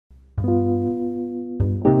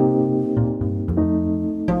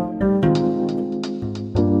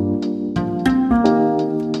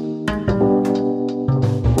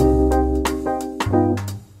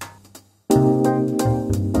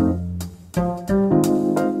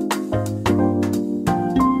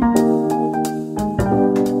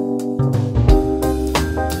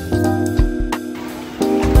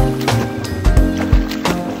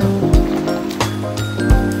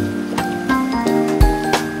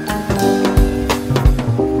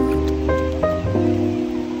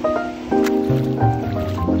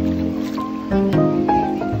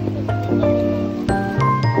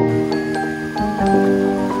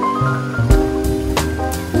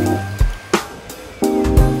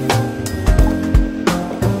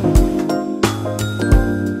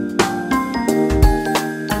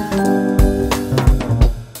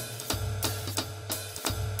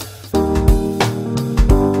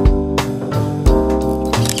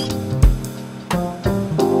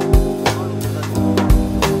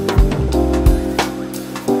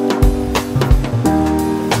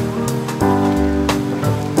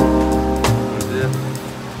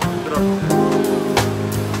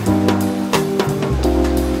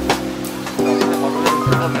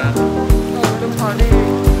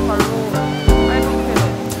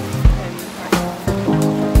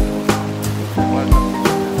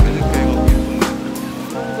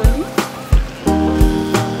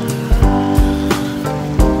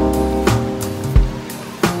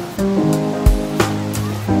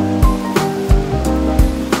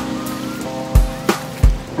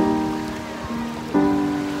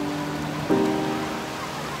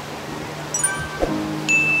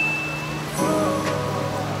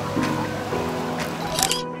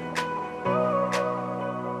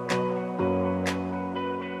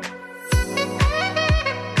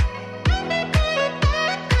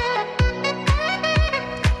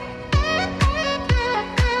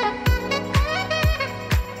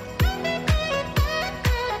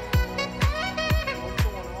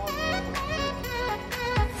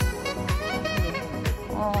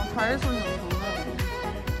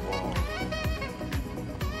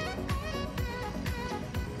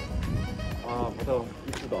참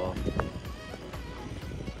이쁘다.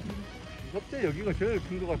 협재 여기가 제일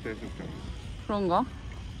큰 것 같아, 해수욕장. 그런가?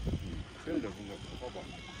 제일 넓은 것 같아. 봐봐.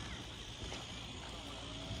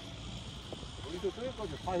 여기서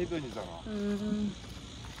저기까지 다 해변이잖아.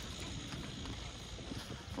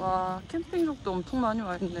 와, 캠핑족도 엄청 많이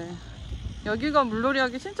와 있네. 여기가 물놀이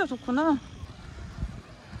하기 진짜 좋구나.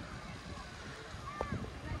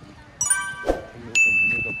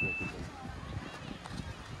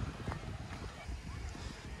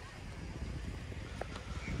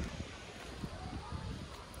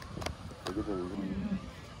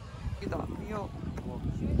 여기다 위협.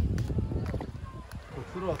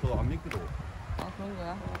 들어와서 안 믿기도. 아, 그런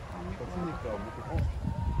거야? 안 믿고. 덥으니까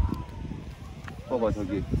봐봐,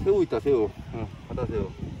 저기 새우 있다, 새우. 바다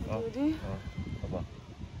새우. 어디? 봐봐.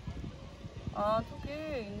 아, 저기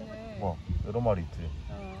있네. 뭐 여러 마리 있지.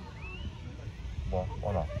 뭐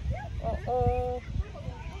많아.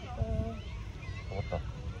 잡았다.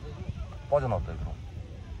 빠져나왔다, 얘들아.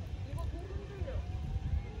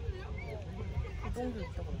 구동도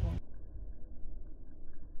있다, 구동.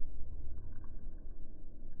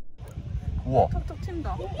 우와. 톡톡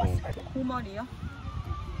튄다. 고말이야?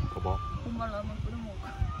 봐봐. 고말 라면 끓여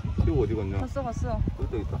먹어. 새우 어디 갔냐? 갔어.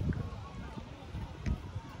 저기 있다.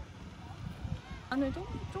 안에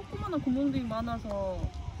조그마한 구멍들이 많아서.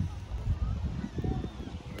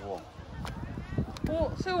 우와.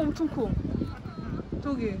 새우 엄청 커.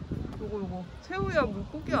 저기, 요거. 새우야,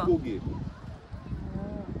 물고기야? 물고기.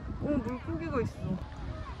 물고기가 있어.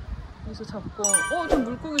 여기서 잡고. 저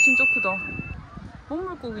물고기 진짜 크다. 뭔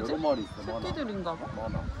물고기지? 여러 마리 있어. 새끼들인가 봐.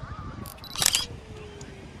 많아.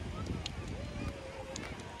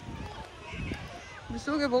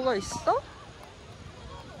 물속에 뭐가 있어?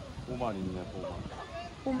 고만 있네, 고만.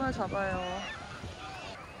 고말 잡아요.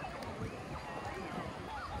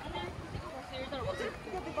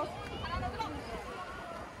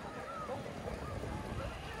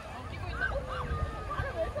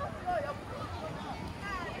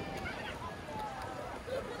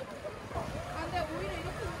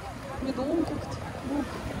 이게 너무 깨끗해.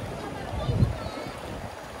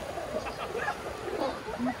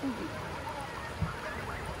 물고기.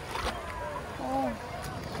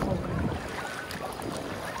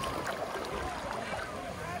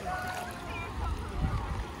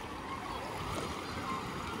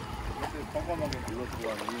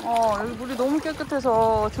 여기 물이 너무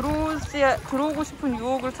깨끗해서 들어오고 싶은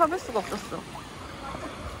유혹을 참을 수가 없었어.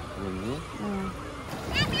 그렇니? 응.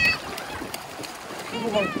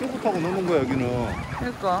 피부 타고 노는 거야, 여기는.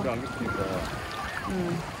 그러니까. 물이 안 깊으니까.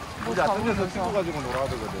 응. 우리 아침에서 찍어가지고 놀아야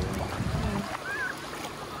되거든. 응.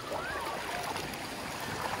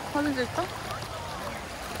 사진 찍자?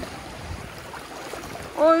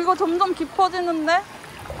 이거 점점 깊어지는데?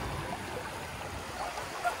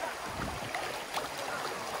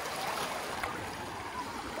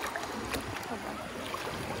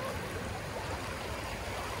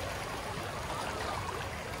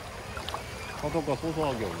 파도가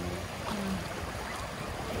소소하게 오네.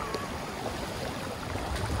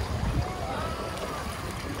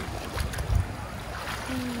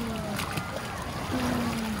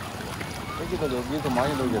 여기서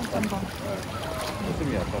많이 놀겠다.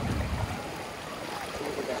 웃음이 약간.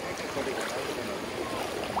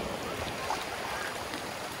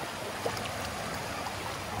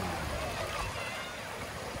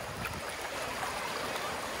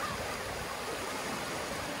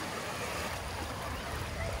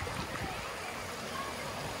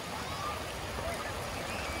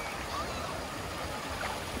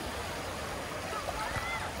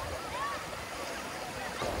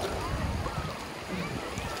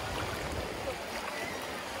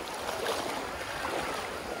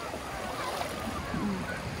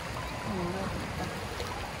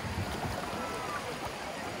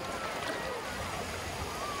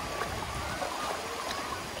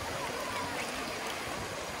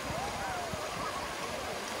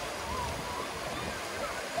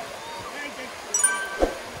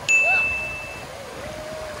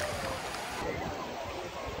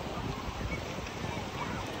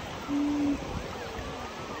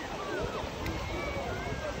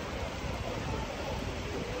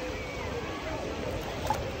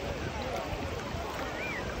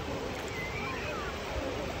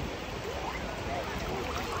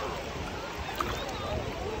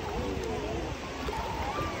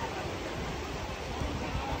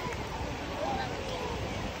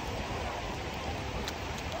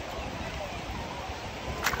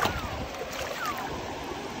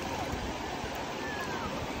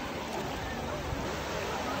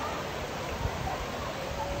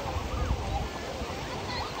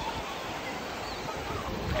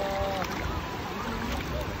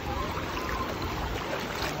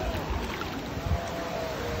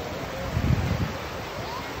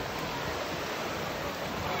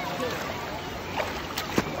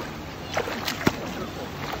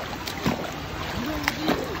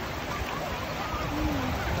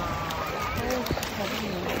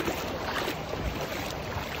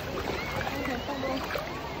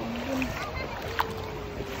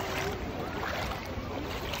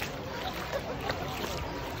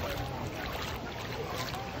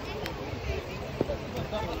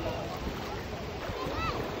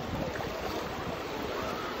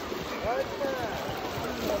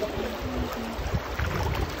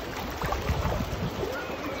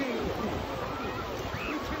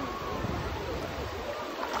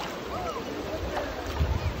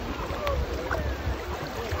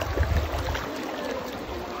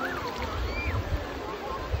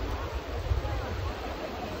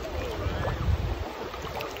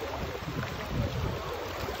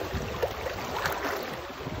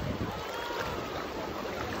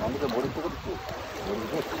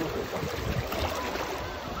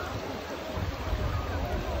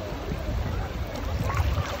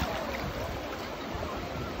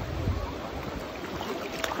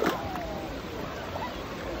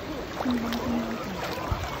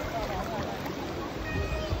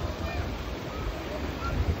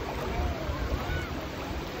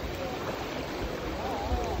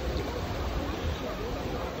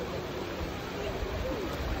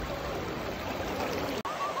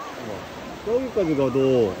 저기까지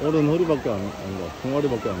가도 어른 허리밖에 안 가.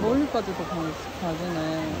 종아리밖에 안 가. 멀리까지도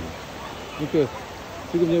가지네. 이렇게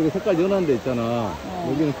지금 여기 색깔 연한 데 있잖아.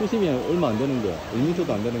 여기는 수심이 얼마 안 되는 거야. 1m도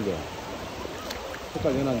안 되는 거야.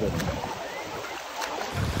 색깔 연한 데.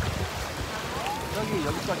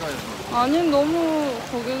 여기까지 와야 돼. 아니 너무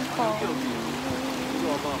거기 가. 여기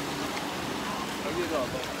와봐. 여기로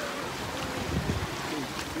와봐.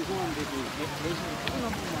 죄송한데 그 내신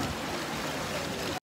끊어보면